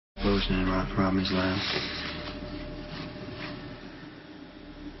explosion in Robin's lab.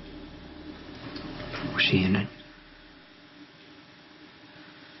 Was she in it?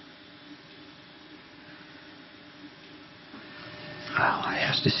 Well, I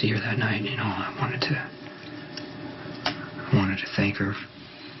asked to see her that night. You know, I wanted to thank her.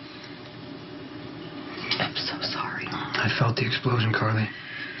 I'm so sorry. I felt the explosion, Carly.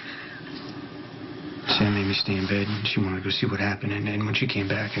 Sam made me stay in bed, and she wanted to go see what happened. And when she came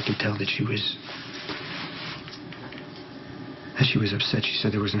back, I could tell that she was upset. She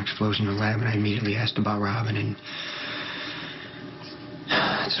said there was an explosion in the lab, and I immediately asked about Robin. And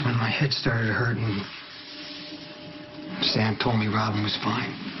that's when my head started to hurt, and Sam told me Robin was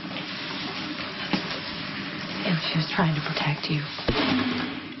fine. And she was trying to protect you.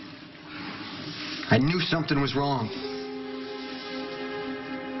 I knew something was wrong.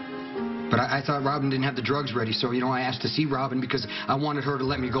 But I thought Robin didn't have the drugs ready, so, you know, I asked to see Robin because I wanted her to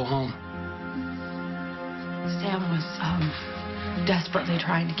let me go home. Sam was, desperately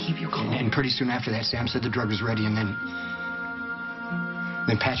trying to keep you calm. And pretty soon after that, Sam said the drug was ready, and then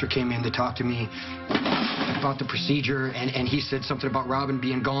Patrick came in to talk to me about the procedure, and he said something about Robin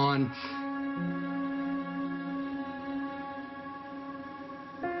being gone.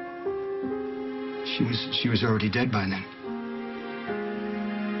 She was already dead by then.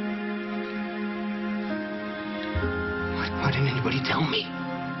 Why didn't anybody tell me?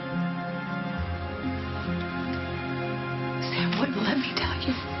 Sam wouldn't let me tell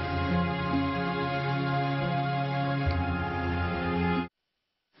you.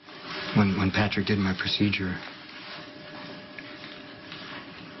 When Patrick did my procedure,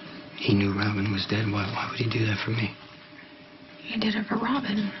 he knew Robin was dead. Why would he do that for me? He did it for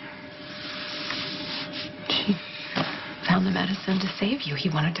Robin. She found the medicine to save you. He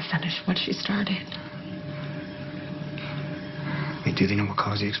wanted to finish what she started. Wait, do they know what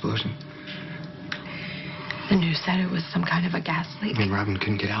caused the explosion? The news said it was some kind of a gas leak. And Robin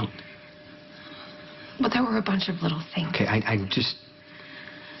couldn't get out? But there were a bunch of little things. Okay, I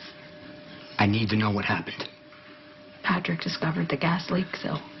need to know what happened. Patrick discovered the gas leak,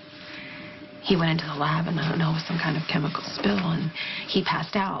 so he went into the lab, and I don't know, it was some kind of chemical spill, and he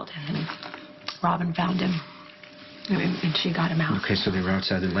passed out, and then Robin found him, and she got him out. Okay, so they were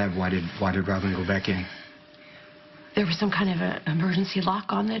outside the lab. Why did Robin go back in? There was some kind of an emergency lock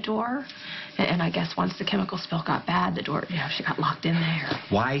on the door, and I guess once the chemical spill got bad, the door, she got locked in there.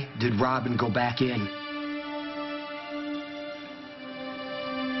 Why did Robin go back in?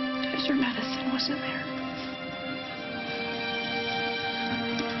 Because your medicine wasn't there.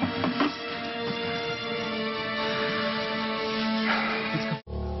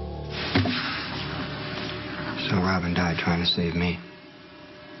 So Robin died trying to save me.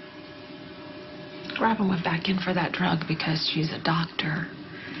 Robin went back in for that drug because she's a doctor,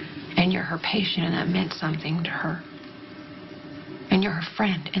 and you're her patient, and that meant something to her. And you're her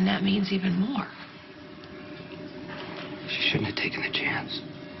friend, and that means even more. She shouldn't have taken the chance.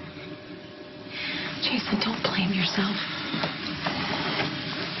 Jason, don't blame yourself.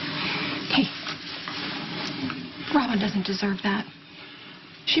 Hey, Robin doesn't deserve that.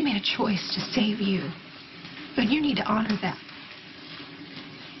 She made a choice to save you, but you need to honor that.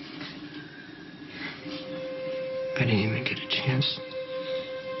 I didn't even get a chance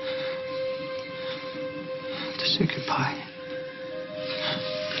to say goodbye.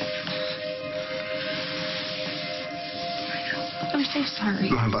 I'm so sorry.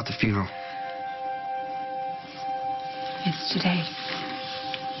 What about the funeral? It's today.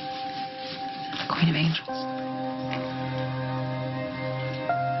 Queen of Angels.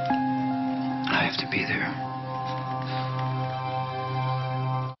 I have to be there.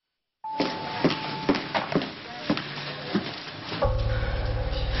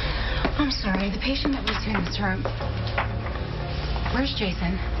 I'm sorry, the patient that was here, Mr. Where's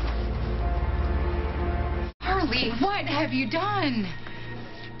Jason? Harley, what have you done?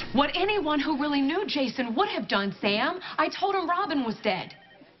 What anyone who really knew Jason would have done, Sam. I told him Robin was dead.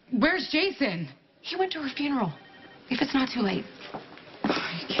 Where's Jason? He went to her funeral. If it's not too late.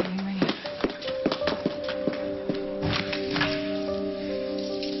 Are you kidding me?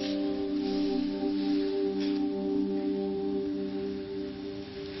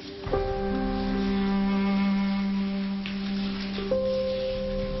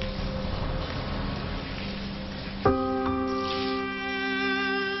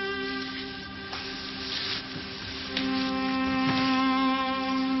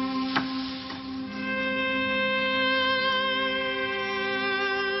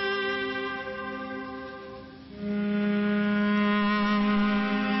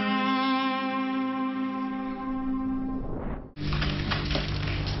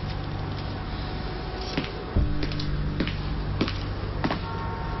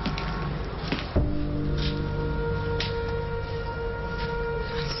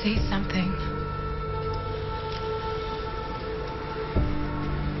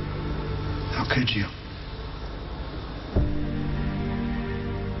 could you?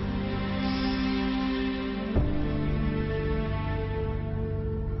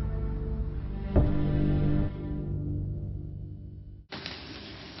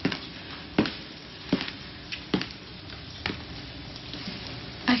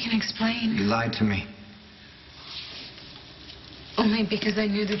 I can explain. You lied to me. Only because I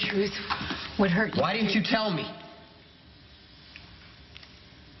knew the truth would hurt you. Why didn't you tell me?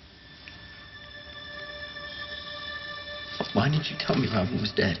 Why didn't you tell me Robin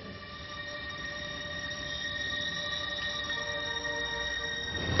was dead?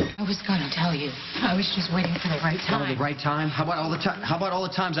 I was going to tell you. I was just waiting for the right time. Oh, the right time? How about all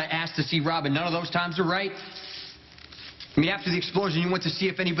the times I asked to see Robin? None of those times are right? I mean, after the explosion, you went to see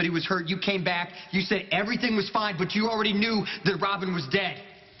if anybody was hurt. You came back. You said everything was fine, but you already knew that Robin was dead.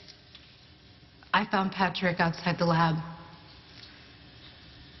 I found Patrick outside the lab.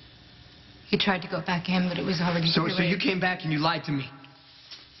 He tried to go back in, but it was already too late. So you came back and you lied to me.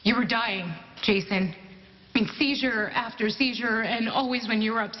 You were dying, Jason. I mean, seizure after seizure, and always when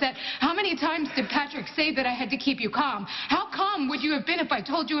you were upset. How many times did Patrick say that I had to keep you calm? How calm would you have been if I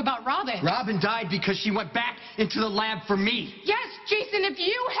told you about Robin? Robin died because she went back into the lab for me. Yes, Jason, if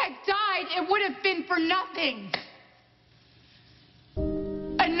you had died, it would have been for nothing.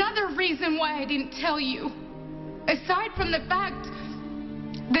 Another reason why I didn't tell you, aside from the fact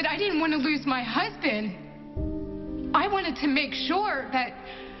that I didn't want to lose my husband, I wanted to make sure that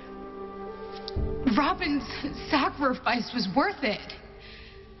Robin's sacrifice was worth it.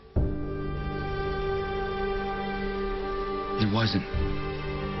 It wasn't.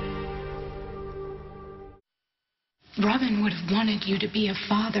 Robin would have wanted you to be a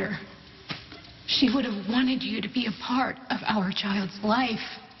father. She would have wanted you to be a part of our child's life.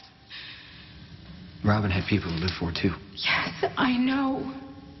 Robin had people to live for, too. Yes, I know.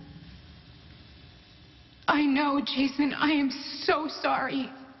 I know, Jason. I am so sorry.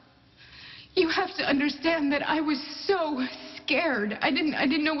 You have to understand that I was so scared. I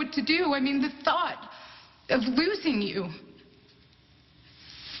didn't know what to do. I mean, the thought of losing you.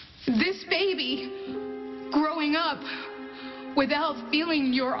 This baby growing up without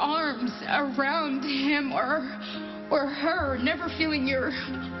feeling your arms around him or her, never feeling your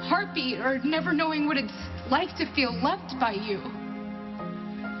heartbeat or never knowing what it's like to feel loved by you.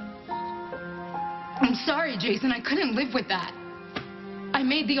 I'm sorry, Jason. I couldn't live with that. I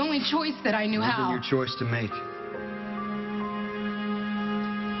made the only choice that I knew how. It wasn't your choice to make.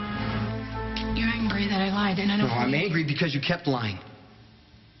 You're angry that I lied, and I don't... No, I'm angry because you kept lying.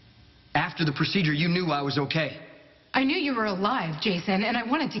 After the procedure, you knew I was okay. I knew you were alive, Jason, and I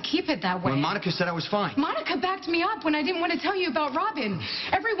wanted to keep it that way. When Monica said I was fine. Monica backed me up when I didn't want to tell you about Robin.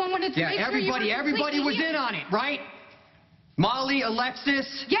 Everyone wanted to make sure you were everybody was completely in on it, right? Molly,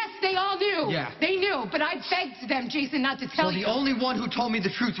 Alexis. Yes, they all knew. Yeah. They knew, but I begged them, Jason, not to tell you. So the only one who told me the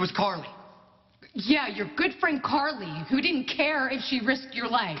truth was Carly. Yeah, your good friend Carly, who didn't care if she risked your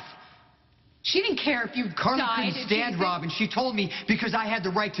life. She didn't care if you Carly died. couldn't stand Robin. She told me because I had the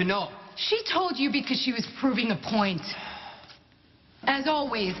right to know. She told you because she was proving a point. As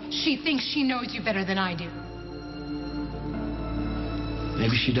always, she thinks she knows you better than I do.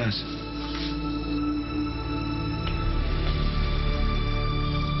 Maybe she does.